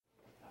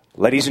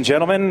Ladies and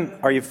gentlemen,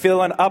 are you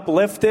feeling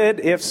uplifted?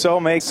 If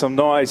so, make some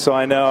noise so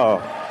I know.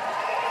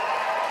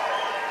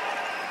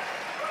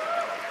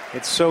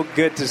 It's so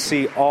good to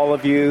see all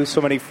of you, so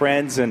many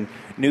friends and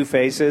new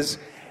faces.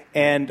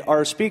 And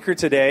our speaker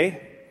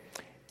today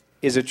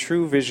is a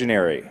true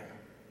visionary.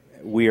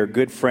 We are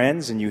good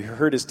friends, and you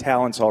heard his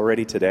talents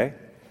already today.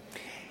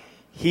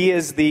 He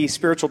is the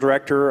spiritual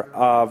director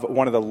of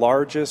one of the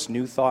largest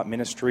New Thought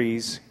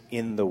ministries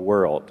in the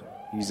world.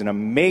 He's an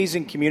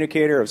amazing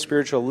communicator of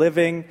spiritual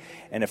living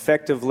and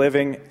effective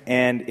living,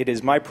 and it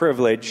is my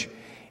privilege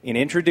in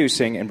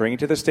introducing and bringing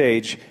to the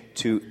stage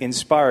to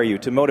inspire you,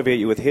 to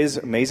motivate you with his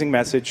amazing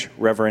message,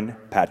 Reverend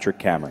Patrick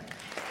Cameron.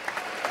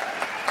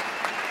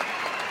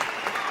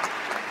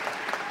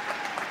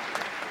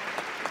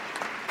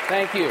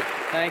 Thank you.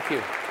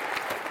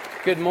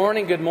 Good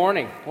morning.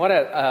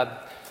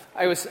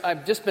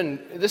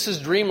 This is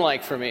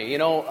dreamlike for me.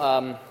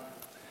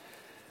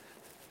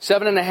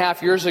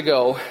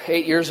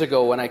 8 years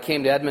ago, when I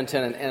came to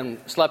Edmonton and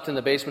slept in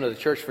the basement of the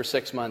church for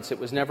 6 months, it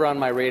was never on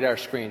my radar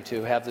screen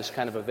to have this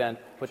kind of event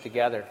put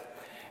together.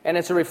 And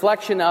it's a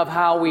reflection of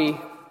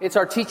it's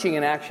our teaching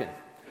in action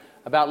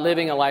about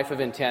living a life of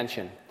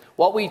intention.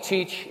 What we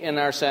teach in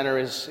our center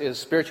is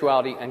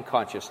spirituality and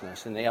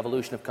consciousness and the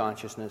evolution of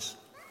consciousness.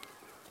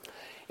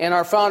 And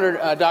our founder,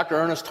 Dr.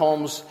 Ernest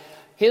Holmes,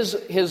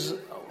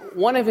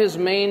 one of his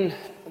main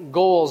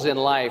goals in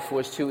life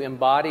was to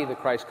embody the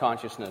Christ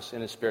consciousness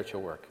in his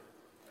spiritual work.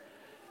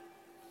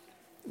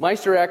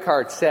 Meister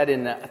Eckhart said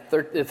in the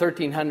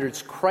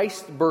 1300s,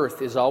 Christ's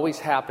birth is always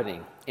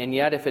happening, and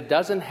yet if it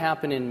doesn't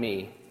happen in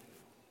me,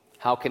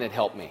 how can it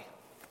help me?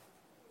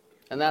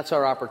 And that's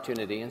our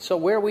opportunity. And so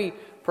where we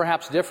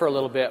perhaps differ a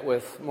little bit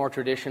with more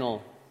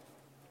traditional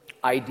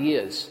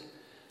ideas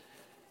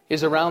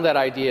is around that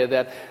idea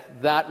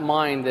that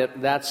mind,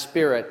 that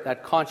spirit,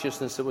 that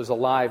consciousness that was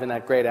alive in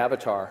that great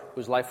avatar,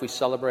 whose life we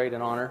celebrate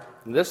and honor,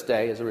 and this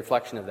day is a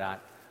reflection of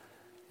that,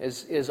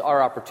 is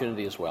our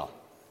opportunity as well.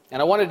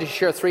 And I wanted to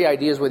share 3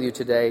 ideas with you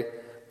today,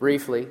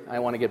 briefly. I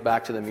want to get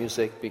back to the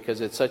music because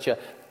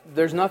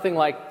there's nothing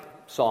like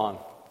song.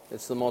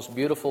 It's the most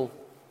beautiful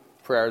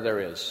prayer there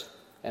is.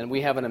 And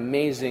we have an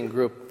amazing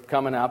group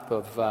coming up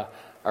of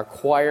our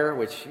choir,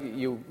 which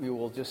you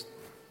will just,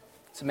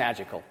 it's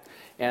magical.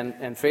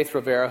 And Faith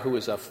Rivera, who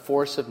is a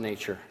force of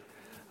nature.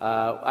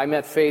 I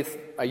met Faith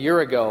a year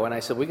ago, and I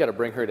said, we got to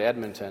bring her to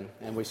Edmonton.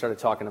 And we started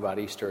talking about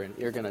Easter, and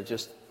you're going to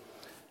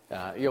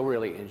you'll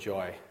really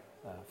enjoy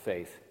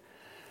Faith.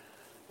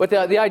 But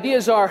the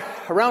ideas are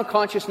around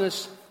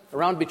consciousness,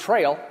 around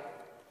betrayal,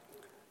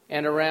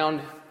 and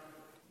around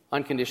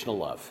unconditional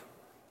love,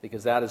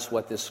 because that is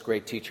what this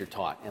great teacher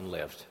taught and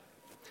lived.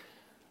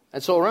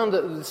 And so around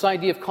this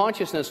idea of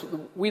consciousness,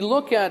 we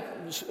look at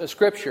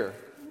Scripture.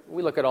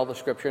 We look at all the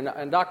Scripture,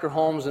 and Dr.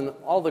 Holmes and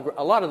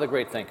a lot of the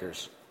great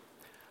thinkers.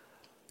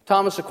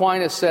 Thomas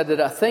Aquinas said that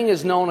a thing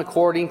is known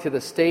according to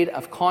the state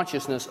of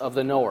consciousness of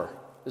the knower.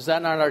 Is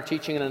that not our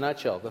teaching in a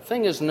nutshell? The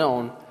thing is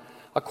known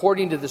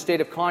according to the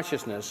state of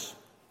consciousness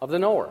of the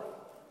knower.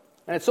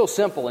 And it's so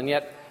simple, and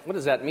yet, what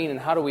does that mean, and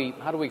how do we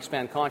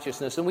expand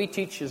consciousness? And we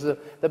teach, as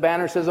the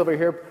banner says over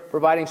here,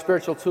 providing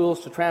spiritual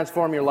tools to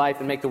transform your life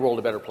and make the world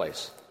a better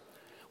place.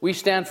 We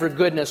stand for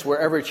goodness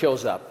wherever it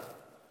shows up.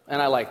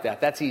 And I like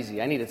that. That's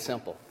easy. I need it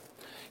simple.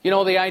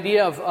 The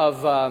idea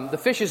of the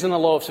fishes and the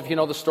loaves, if you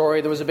know the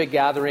story, there was a big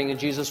gathering and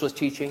Jesus was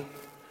teaching.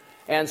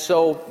 And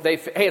so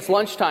hey, it's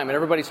lunchtime and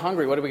everybody's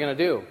hungry. What are we going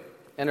to do?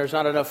 And there's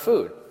not enough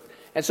food.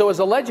 And so as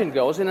the legend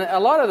goes, and a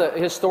lot of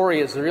his story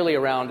is really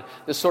around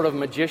this sort of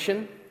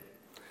magician.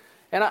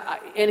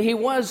 And he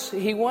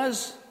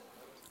was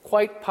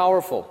quite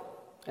powerful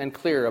and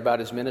clear about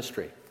his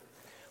ministry.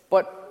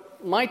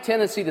 But my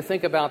tendency to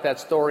think about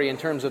that story in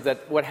terms of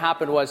that, what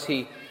happened was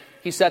he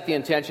set the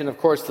intention, of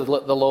course, the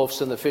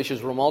loaves and the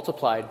fishes were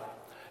multiplied.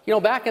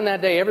 Back in that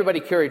day, everybody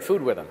carried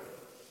food with them.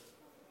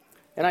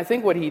 And I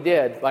think what he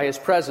did, by his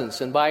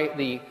presence and by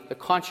the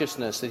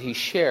consciousness that he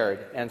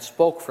shared and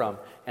spoke from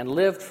and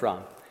lived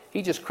from,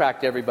 he just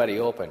cracked everybody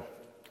open.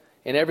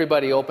 And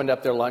everybody opened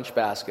up their lunch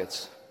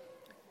baskets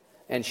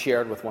and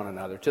shared with one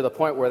another to the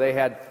point where they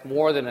had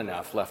more than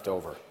enough left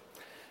over.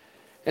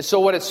 And so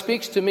what it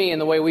speaks to me in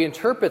the way we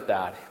interpret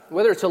that,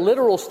 whether it's a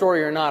literal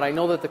story or not, I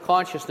know that the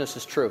consciousness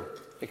is true,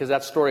 because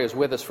that story is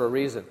with us for a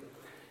reason,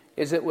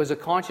 is it was a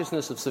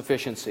consciousness of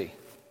sufficiency.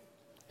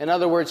 In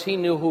other words, he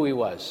knew who he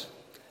was.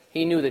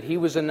 He knew that he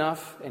was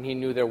enough, and he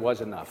knew there was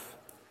enough.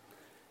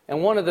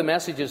 And one of the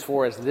messages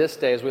for us this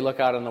day, as we look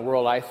out in the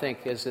world, I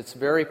think, is it's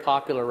very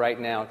popular right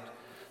now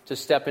to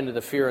step into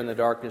the fear and the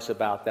darkness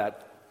about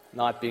that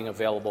not being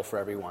available for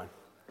everyone.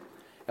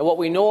 And what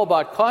we know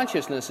about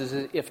consciousness is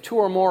that if 2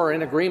 or more are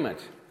in agreement,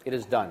 it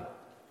is done.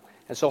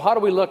 And so how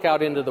do we look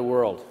out into the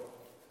world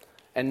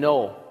and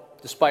know,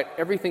 despite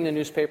everything the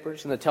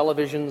newspapers and the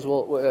televisions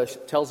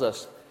tells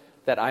us,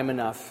 that I'm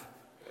enough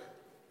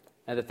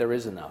and that there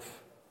is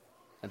enough?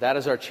 And that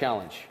is our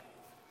challenge.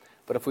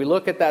 But if we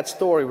look at that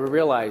story, we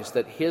realize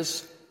that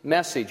his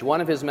message,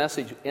 one of his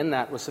message in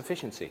that was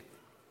sufficiency.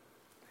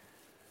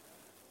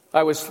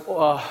 I was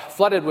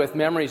flooded with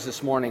memories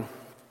this morning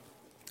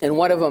And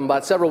one of them,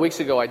 about several weeks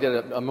ago, I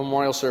did a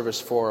memorial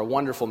service for a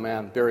wonderful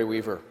man, Barry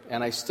Weaver.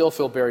 And I still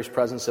feel Barry's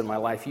presence in my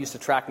life. He used to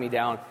track me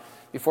down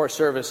before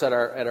service at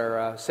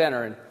our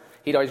center, and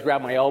he'd always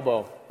grab my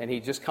elbow, and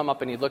he'd just come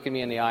up and he'd look at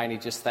me in the eye and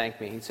he'd just thank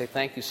me. He'd say,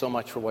 "Thank you so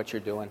much for what you're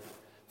doing.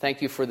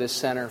 Thank you for this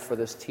center, for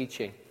this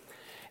teaching."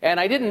 And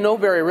I didn't know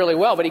Barry really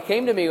well, but he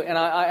came to me, and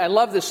I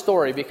love this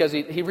story because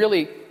he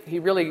really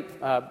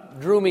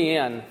drew me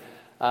in.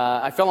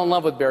 I fell in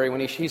love with Barry when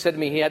he said to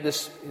me he had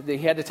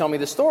to tell me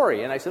the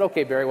story. And I said,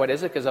 "Okay, Barry, what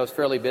is it?" Because I was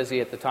fairly busy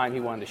at the time.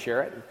 He wanted to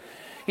share it. And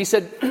he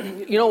said,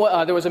 "You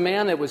know, there was a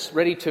man that was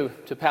ready to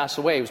pass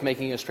away. He was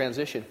making his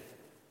transition.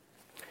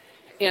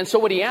 And so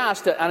what he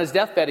asked on his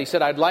deathbed, he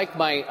said, I'd like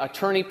my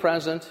attorney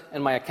present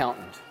and my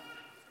accountant."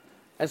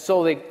 And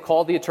so they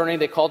called the attorney,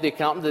 they called the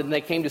accountant, and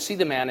they came to see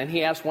the man. And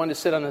he asked one to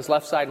sit on his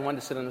left side and one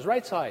to sit on his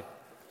right side.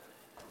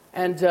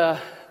 And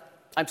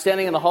I'm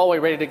standing in the hallway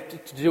ready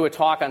to do a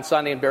talk on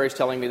Sunday, and Barry's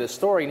telling me this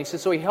story. And he said,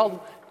 so he held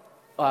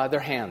their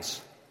hands.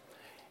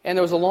 And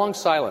there was a long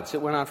silence.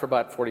 It went on for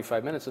about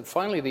 45 minutes. And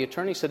finally, the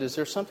attorney said, "Is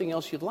there something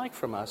else you'd like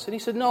from us?" And he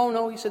said,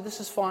 No. He said,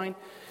 "This is fine.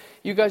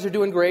 You guys are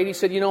doing great." He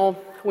said,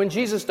 when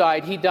Jesus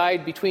died, he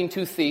died between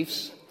two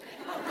thieves.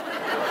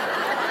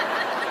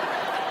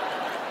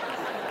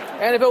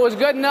 And if it was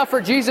good enough for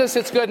Jesus,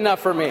 it's good enough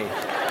for me.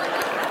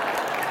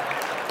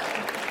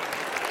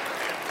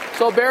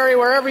 So Barry,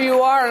 wherever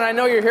you are, and I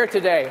know you're here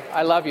today,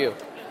 I love you.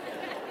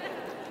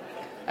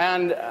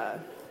 And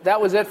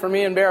that was it for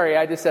me and Barry.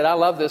 I just said, I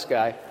love this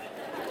guy.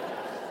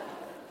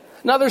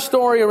 Another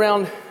story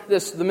around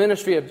the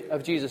ministry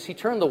of Jesus. He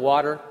turned the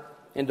water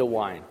into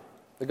wine.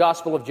 The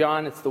Gospel of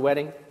John, it's the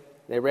wedding.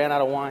 They ran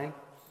out of wine,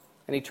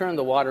 and he turned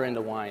the water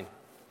into wine.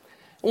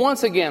 And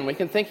once again, we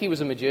can think he was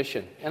a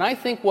magician. And I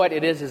think what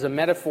it is a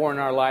metaphor in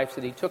our lives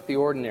that he took the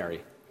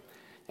ordinary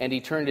and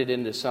he turned it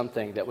into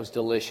something that was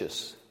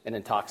delicious and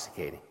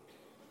intoxicating,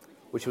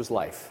 which was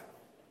life.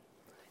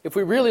 If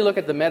we really look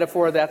at the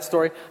metaphor of that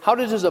story, how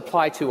does this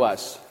apply to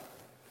us?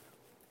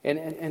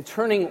 And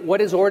turning what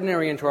is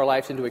ordinary into our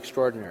lives into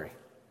extraordinary.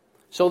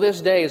 So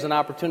this day is an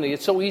opportunity.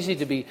 It's so easy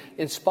to be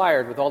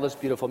inspired with all this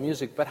beautiful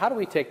music, but how do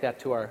we take that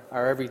to our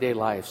everyday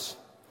lives?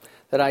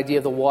 That idea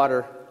of the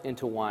water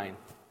into wine.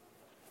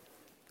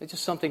 It's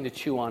just something to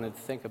chew on and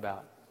to think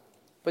about.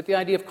 But the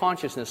idea of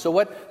consciousness. So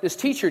what this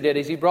teacher did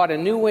is he brought a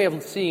new way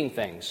of seeing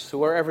things to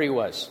wherever he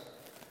was.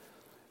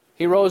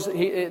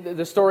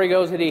 The story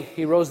goes that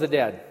he rose the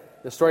dead.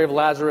 The story of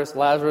Lazarus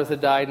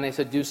had died, and they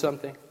said, do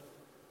something.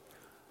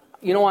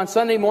 On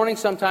Sunday morning,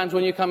 sometimes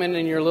when you come in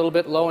and you're a little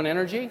bit low in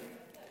energy,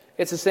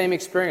 it's the same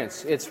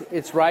experience.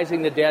 It's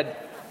rising the dead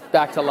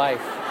back to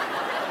life.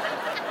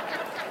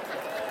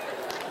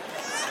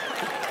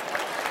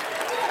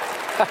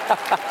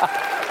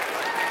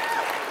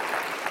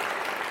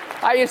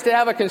 I used to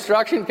have a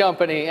construction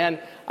company, and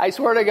I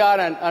swear to God,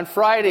 on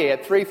Friday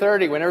at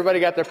 3:30, when everybody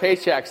got their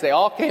paychecks, they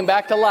all came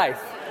back to life.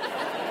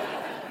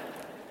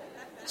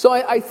 So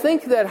I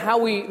think that how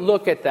we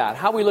look at that,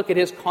 how we look at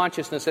his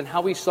consciousness and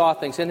how we saw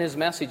things in his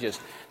messages,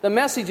 the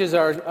messages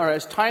are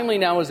as timely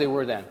now as they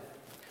were then.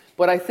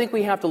 But I think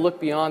we have to look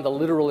beyond the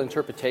literal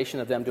interpretation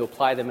of them to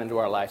apply them into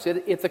our lives.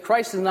 If the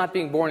Christ is not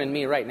being born in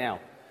me right now,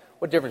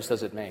 what difference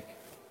does it make?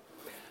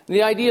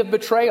 The idea of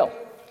betrayal.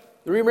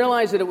 Do we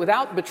realize that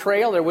without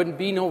betrayal, there wouldn't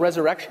be no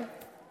resurrection?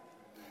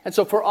 And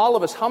so for all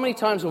of us, how many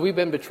times have we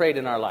been betrayed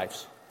in our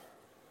lives?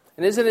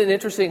 And isn't it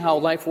interesting how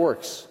life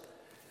works?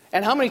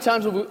 And how many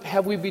times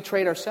have we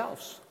betrayed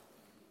ourselves?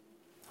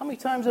 How many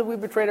times have we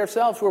betrayed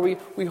ourselves where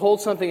we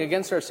hold something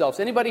against ourselves?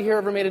 Anybody here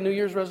ever made a New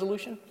Year's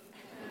resolution?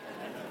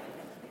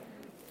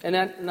 And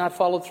that not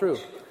followed through.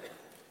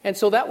 And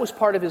so that was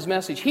part of his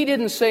message. He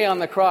didn't say on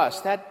the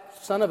cross, that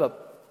son of a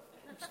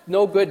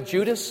no good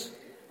Judas,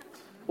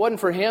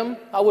 wasn't for him,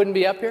 I wouldn't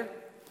be up here.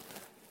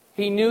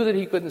 He knew that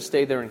he couldn't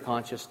stay there in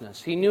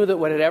consciousness. He knew that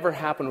what had ever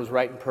happened was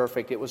right and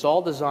perfect. It was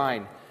all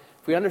designed.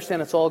 If we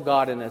understand it's all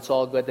God and it's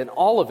all good, then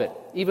all of it,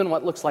 even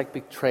what looks like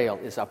betrayal,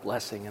 is a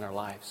blessing in our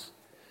lives.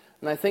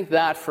 And I think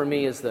that, for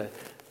me, is the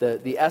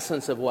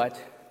essence of what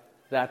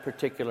that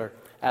particular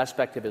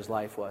aspect of his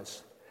life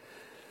was.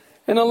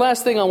 And the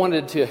last thing I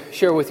wanted to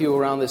share with you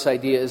around this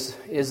idea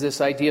is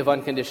this idea of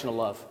unconditional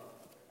love.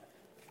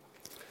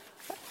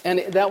 And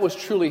that was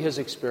truly his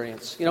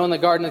experience. In the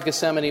Garden of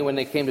Gethsemane, when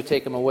they came to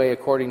take him away,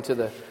 according to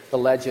the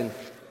legend,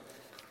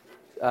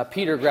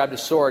 Peter grabbed a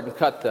sword and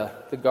cut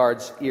the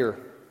guard's ear.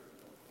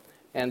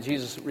 And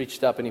Jesus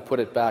reached up and he put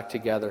it back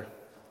together,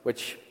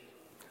 which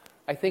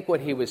I think what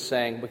he was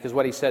saying, because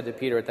what he said to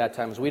Peter at that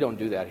time is, we don't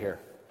do that here.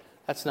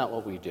 That's not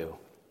what we do.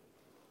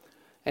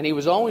 And he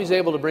was always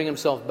able to bring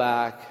himself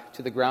back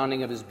to the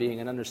grounding of his being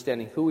and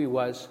understanding who he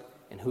was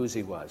and whose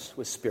he was,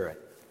 with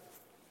spirit.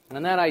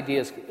 And that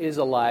idea is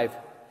alive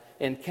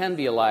and can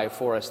be alive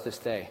for us this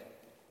day.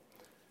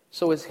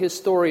 So his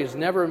story has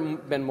never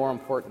been more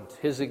important.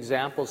 His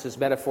examples, his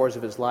metaphors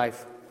of his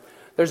life.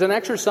 There's an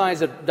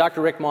exercise that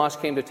Dr. Rick Moss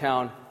came to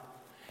town.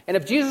 And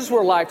if Jesus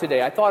were alive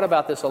today, I thought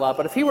about this a lot,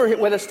 but if he were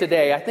with us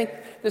today, I think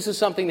this is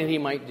something that he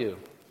might do.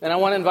 And I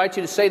want to invite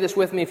you to say this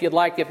with me if you'd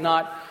like. If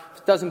not,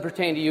 if it doesn't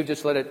pertain to you,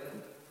 just let it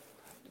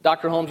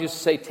Dr. Holmes used to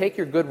say, take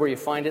your good where you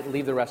find it and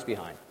leave the rest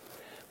behind.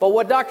 But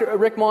what Dr.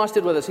 Rick Moss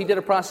did with us, he did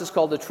a process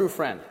called the True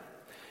Friend.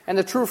 And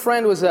the True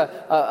Friend was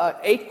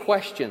 8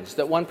 questions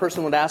that one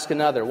person would ask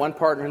another, one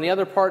partner, and the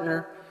other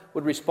partner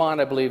would respond,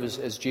 I believe,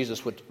 as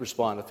Jesus would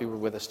respond if he were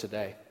with us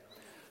today.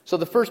 So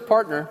the first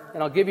partner,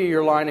 and I'll give you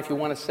your line if you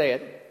want to say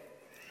it,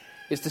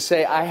 is to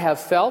say, I have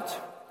felt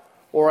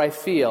or I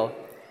feel,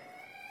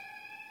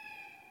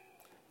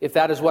 if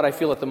that is what I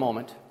feel at the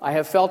moment, I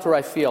have felt or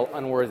I feel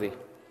unworthy.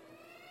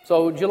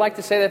 So would you like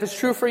to say that if it's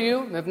true for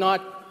you? If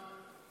not,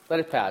 let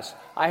it pass.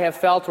 I have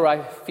felt or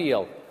I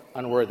feel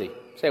unworthy.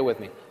 Say it with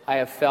me. I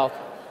have felt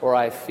or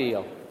I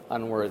feel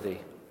unworthy.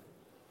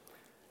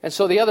 And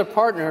so the other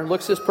partner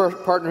looks this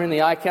partner in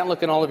the eye, can't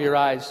look in all of your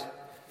eyes.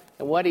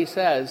 And what he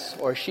says,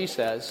 or she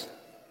says,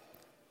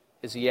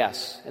 is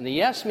yes. And the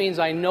yes means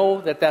I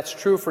know that that's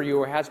true for you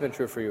or has been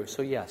true for you.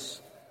 So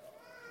yes.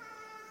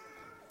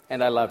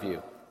 And I love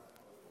you.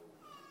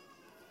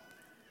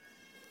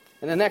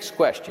 And the next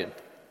question,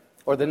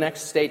 or the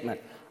next statement,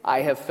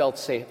 I have felt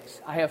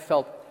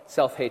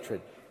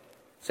self-hatred.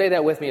 Say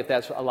that with me if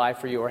that's a lie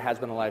for you or has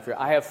been a lie for you.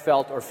 I have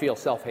felt or feel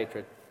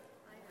self-hatred.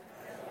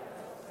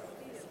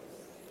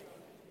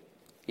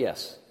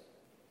 Yes.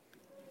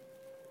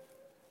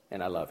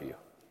 And I love you.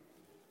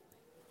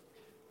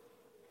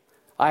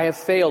 I have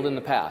failed in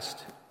the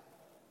past.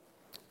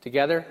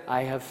 Together,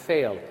 I have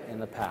failed in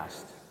the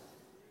past.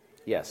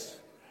 Yes.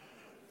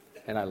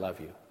 And I love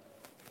you.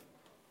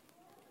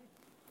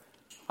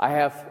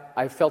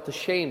 I felt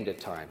ashamed at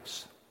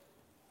times.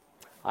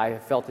 I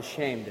have felt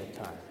ashamed at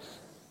times.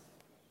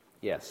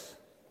 Yes.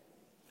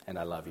 And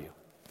I love you.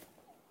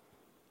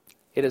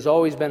 It has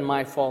always been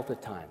my fault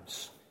at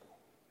times.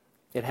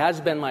 It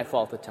has been my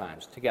fault at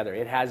times. Together,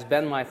 it has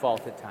been my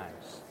fault at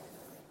times.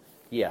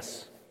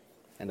 Yes.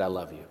 And I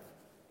love you.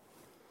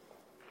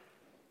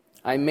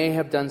 I may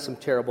have done some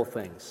terrible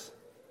things.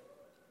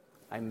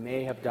 I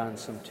may have done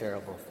some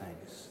terrible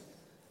things.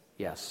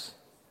 Yes.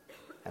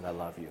 And I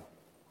love you.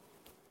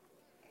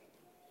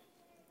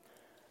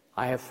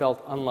 I have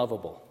felt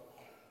unlovable.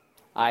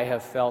 I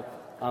have felt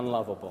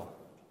unlovable.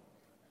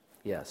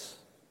 Yes.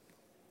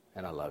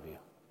 And I love you.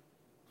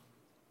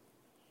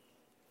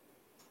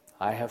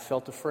 I have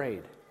felt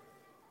afraid.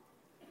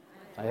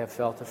 I have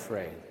felt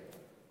afraid.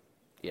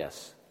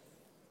 Yes.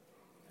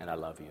 And I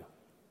love you.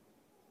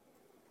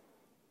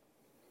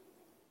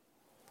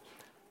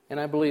 And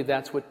I believe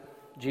that's what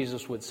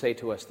Jesus would say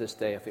to us this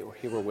day if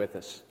he were with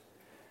us.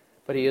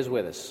 But he is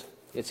with us.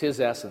 It's his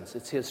essence.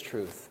 It's his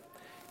truth.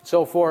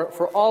 So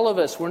for all of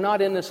us, we're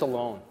not in this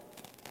alone.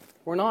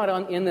 We're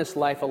not in this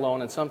life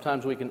alone, and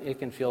sometimes it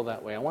can feel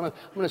that way. I'm going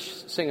to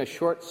sing a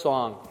short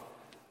song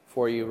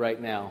for you right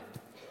now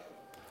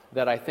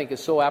that I think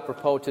is so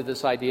apropos to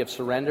this idea of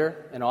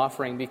surrender and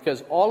offering,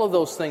 because all of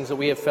those things that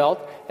we have felt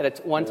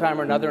at one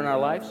time or another in our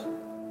lives,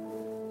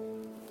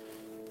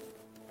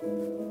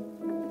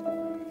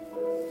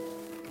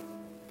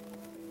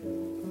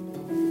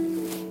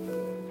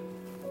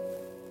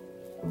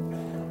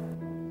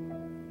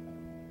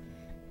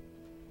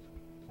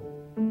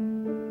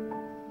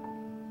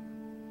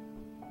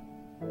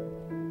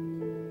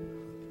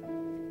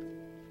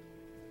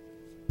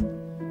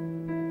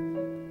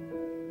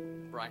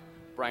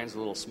 Brian's a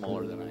little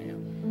smaller than I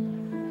am.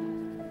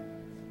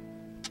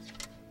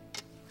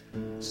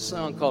 It's a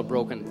song called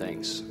Broken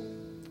Things.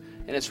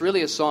 And it's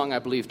really a song, I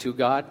believe, to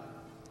God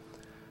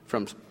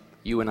from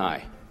you and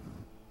I.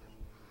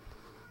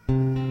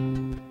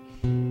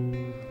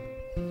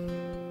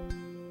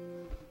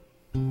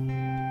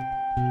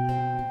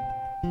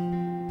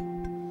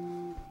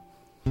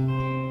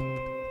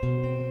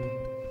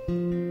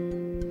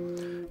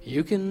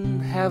 You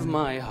can have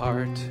my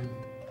heart.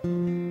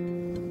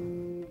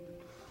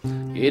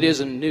 It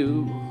isn't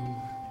new.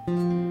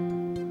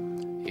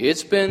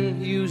 It's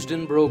been used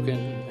and broken,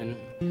 and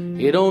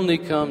it only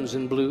comes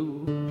in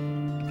blue.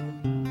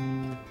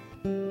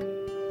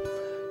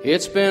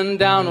 It's been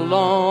down a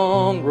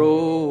long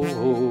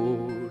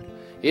road.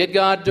 It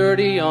got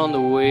dirty on the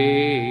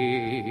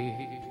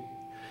way.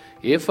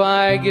 If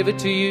I give it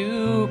to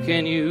you,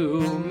 can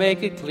you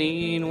make it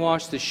clean,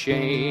 wash the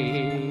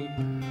shame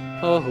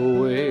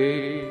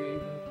away?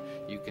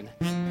 You can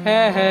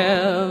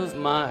have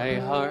my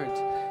heart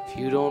if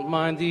you don't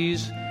mind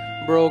these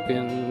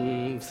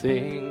broken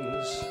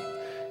things.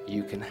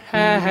 You can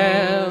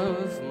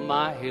have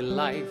my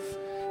life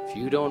if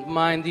you don't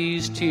mind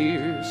these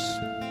tears.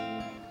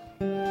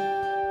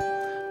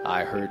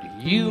 I heard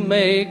you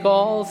make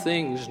all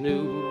things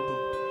new,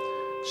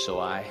 so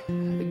I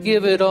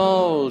give it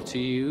all to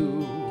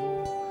you.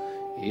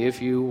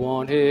 If you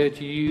want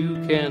it, you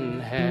can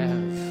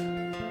have.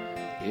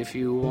 If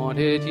you want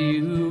it,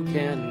 you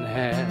can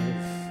have.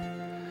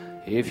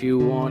 If you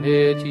want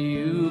it,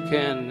 you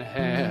can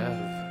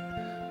have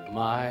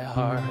my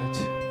heart.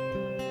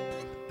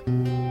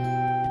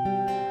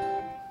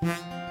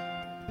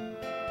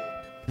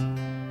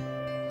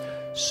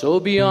 So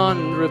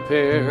beyond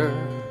repair,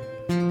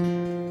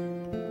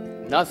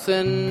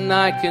 nothing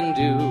I can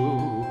do.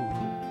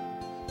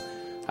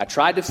 I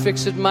tried to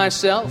fix it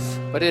myself,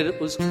 but it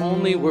was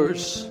only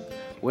worse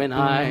when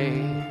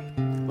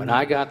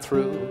I got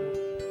through.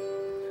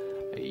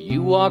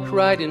 You walked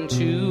right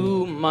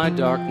into my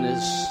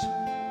darkness,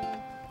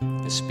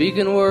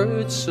 speaking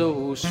words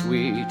so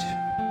sweet,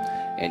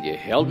 and you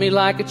held me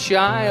like a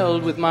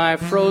child with my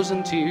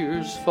frozen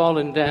tears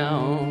falling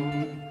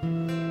down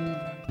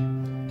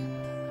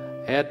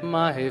at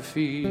my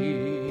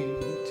feet.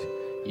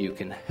 You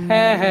can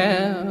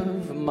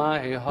have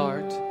my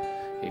heart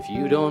if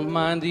you don't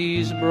mind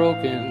these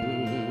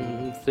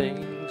broken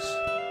things.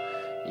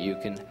 You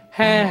can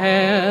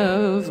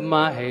have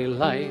my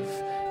life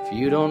if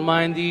you don't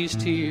mind these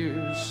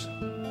tears.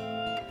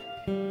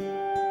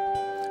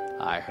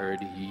 I heard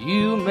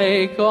you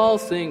make all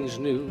things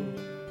new,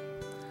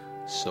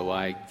 so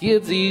I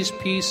give these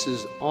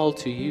pieces all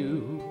to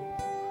you.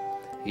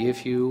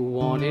 If you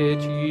want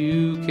it,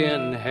 you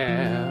can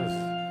have.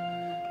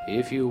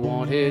 If you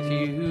want it,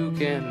 you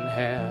can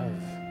have.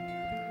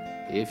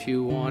 If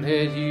you want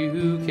it,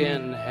 you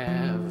can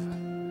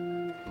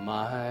have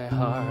my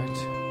heart.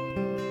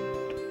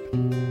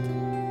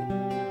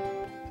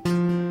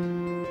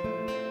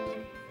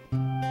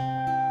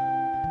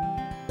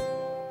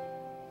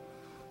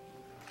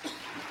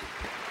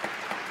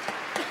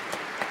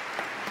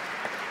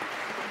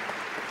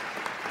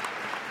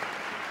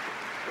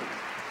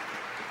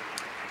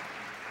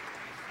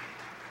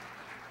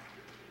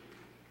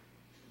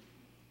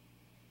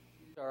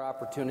 Our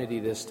opportunity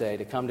this day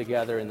to come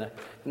together in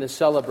the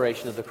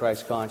celebration of the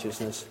Christ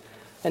consciousness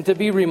and to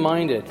be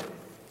reminded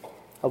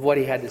of what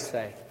he had to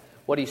say,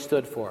 what he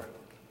stood for.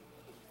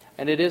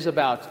 And it is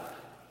about,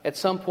 at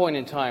some point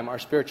in time, our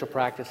spiritual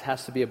practice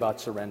has to be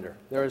about surrender.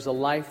 There is a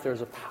life, there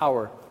is a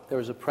power, there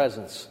is a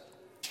presence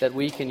that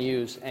we can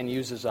use and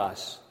uses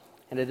us.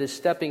 And it is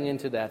stepping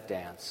into that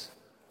dance.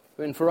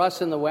 And for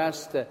us in the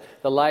West,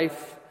 the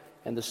life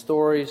and the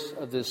stories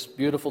of this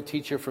beautiful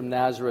teacher from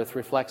Nazareth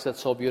reflects that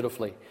so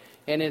beautifully.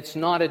 And it's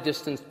not a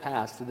distant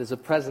past. It is a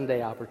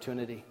present-day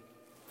opportunity.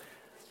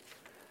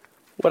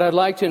 What I'd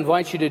like to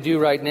invite you to do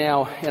right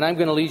now, and I'm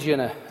going to lead you in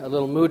a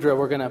little mudra.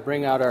 We're going to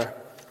bring out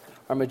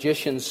our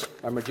magicians.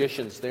 Our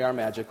magicians, they are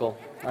magical.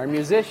 Our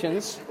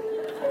musicians,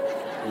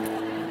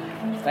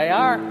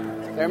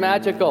 they're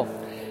magical.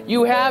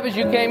 You have, as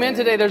you came in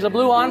today, there's a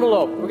blue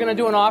envelope. We're going to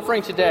do an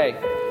offering today.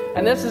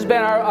 And this has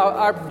been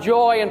our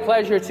joy and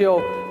pleasure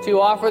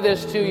to offer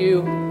this to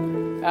you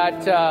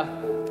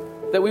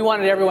that we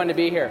wanted everyone to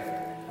be here.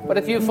 But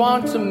if you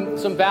found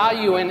some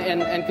value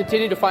and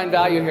continue to find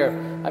value here,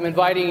 I'm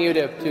inviting you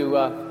to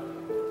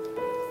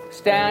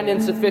stand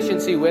in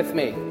sufficiency with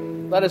me.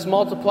 Let us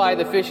multiply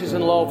the fishes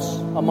and loaves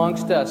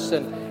amongst us,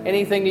 and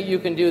anything that you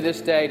can do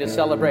this day to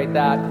celebrate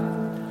that.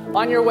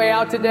 On your way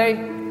out today,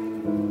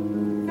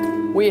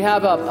 we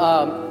have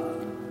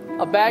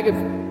a bag of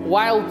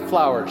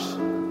wildflowers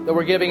that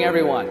we're giving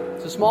everyone.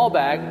 It's a small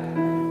bag,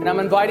 and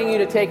I'm inviting you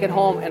to take it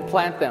home and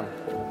plant them.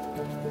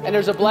 And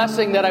there's a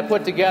blessing that I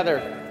put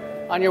together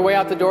on your way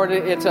out the door.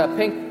 It's a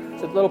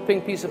little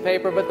pink piece of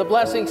paper, but the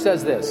blessing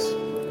says this.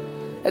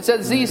 It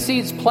says, these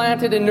seeds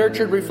planted and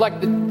nurtured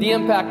reflect the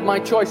impact my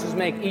choices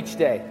make each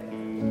day.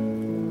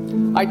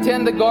 I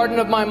tend the garden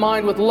of my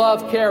mind with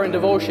love, care, and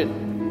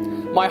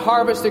devotion. My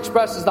harvest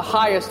expresses the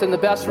highest and the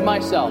best for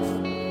myself,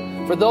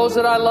 for those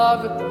that I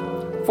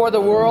love, for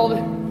the world,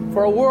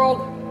 for a world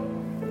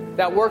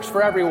that works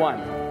for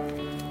everyone.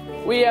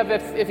 We have,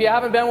 if you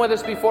haven't been with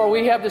us before,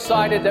 we have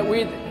decided that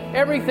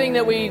everything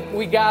that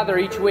we gather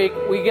each week,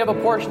 we give a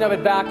portion of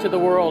it back to the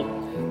world.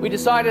 We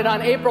decided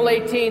on April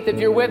 18th, if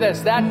you're with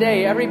us, that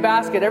day, every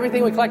basket,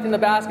 everything we collect in the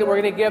basket,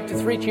 we're going to give to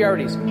 3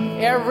 charities.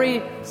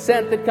 Every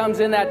cent that comes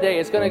in that day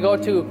is going to go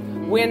to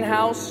Win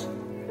House,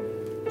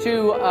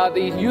 to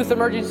the Youth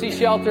Emergency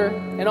Shelter,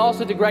 and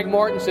also to Greg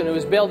Mortensen, who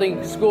is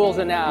building schools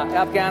in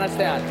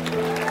Afghanistan.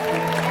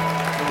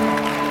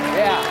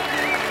 Yeah.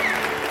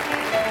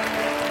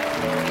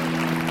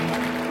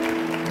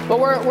 But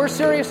we're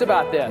serious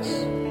about this.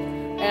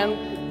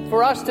 And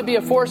for us to be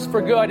a force for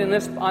good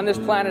on this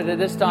planet at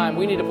this time,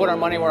 we need to put our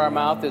money where our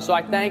mouth is. So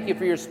I thank you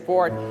for your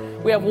support.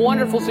 We have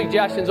wonderful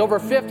suggestions, over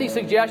 50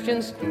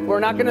 suggestions. We're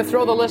not going to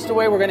throw the list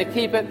away. We're going to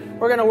keep it.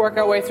 We're going to work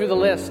our way through the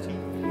list.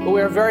 But we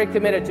are very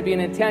committed to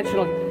being an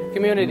intentional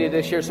community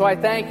this year. So I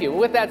thank you.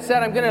 With that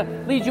said, I'm going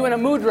to lead you in a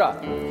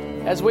mudra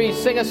as we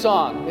sing a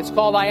song. It's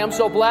called I Am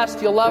So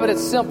Blessed. You'll love it.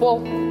 It's simple.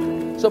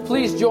 So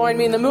please join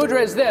me. And the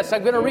mudra is this.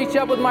 I'm going to reach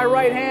up with my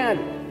right hand,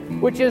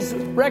 which is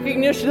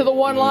recognition of the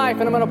one life,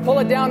 and I'm going to pull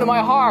it down to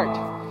my heart.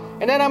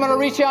 And then I'm going to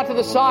reach out to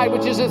the side,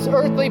 which is this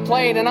earthly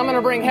plane, and I'm going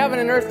to bring heaven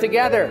and earth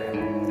together.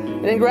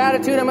 And in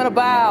gratitude, I'm going to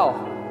bow.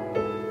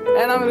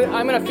 And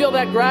I'm going to feel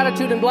that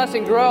gratitude and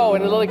blessing grow,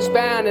 and it'll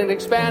expand and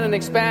expand and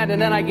expand,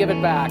 and then I give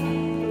it back.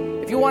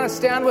 If you want to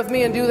stand with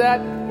me and do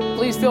that,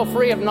 please feel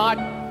free. If not,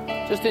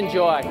 just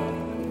enjoy.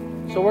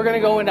 So we're going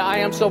to go into I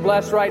Am So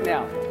Blessed right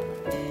now.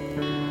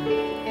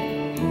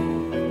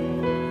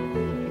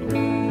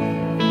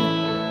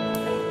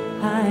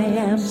 I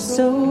am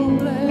so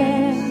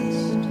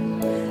blessed.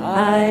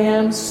 I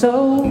am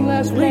so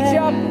blessed. Reach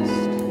up.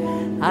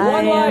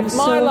 One life,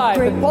 my life,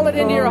 and pull it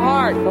into your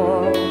heart.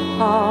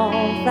 All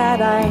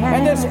that I am.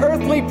 And this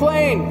earthly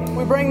plane,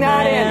 we bring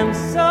that in. I am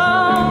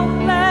so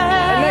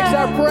blessed. It makes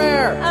our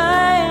prayer.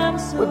 I am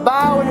so We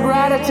bow in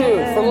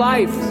gratitude for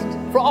life,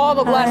 for all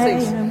the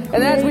blessings.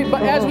 And as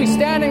we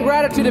stand in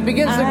gratitude, it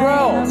begins to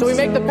grow. So we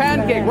make the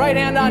pancake, right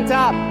hand on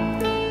top.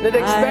 It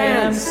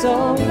expands.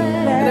 so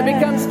And it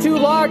becomes too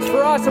large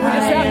for us, and we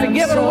just have to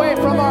give it away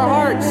from our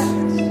hearts.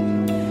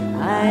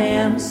 I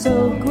am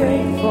so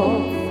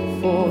grateful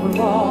for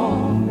all.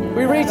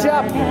 We reach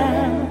up,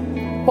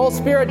 pull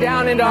Spirit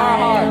down into our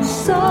hearts.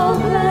 So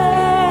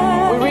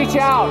blessed. We reach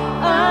out,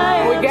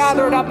 and we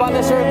gather it up on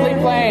this earthly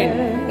plane.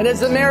 And it's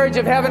the marriage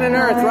of heaven and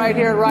earth right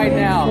here, right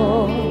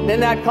now. In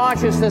that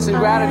consciousness and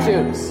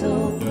gratitude.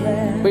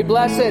 We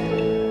bless it.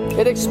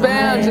 It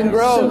expands and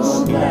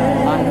grows.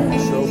 I am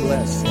so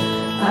blessed.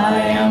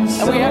 And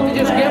we have to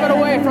just give it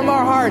away from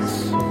our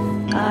hearts.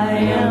 I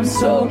am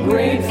so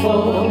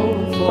grateful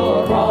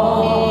for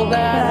all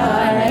that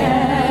I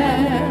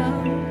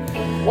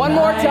am. One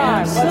more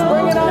time. Let's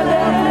bring it on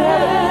down from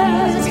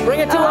heaven. Bring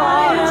it to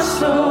our hearts.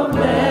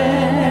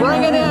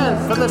 Bring it in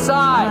from the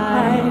side.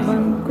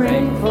 I'm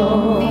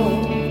grateful.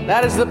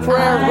 That is the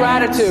prayer of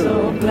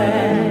gratitude.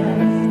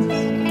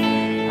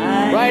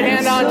 Right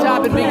hand on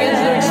top, it begins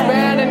to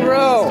expand and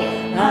grow.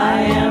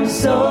 I am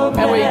so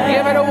And we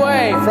give it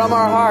away from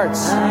our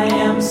hearts. I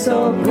am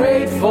so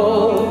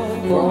grateful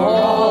for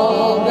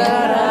all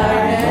that I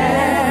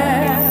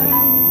am.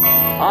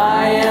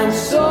 I am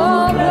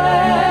so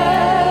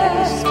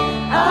blessed.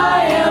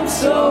 I am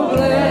so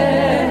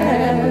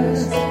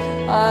blessed.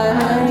 I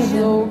am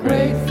so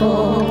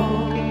grateful.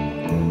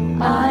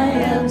 I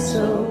am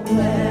so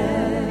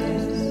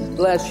blessed.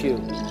 Bless you.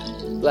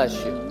 Bless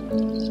you.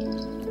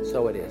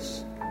 So it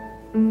is.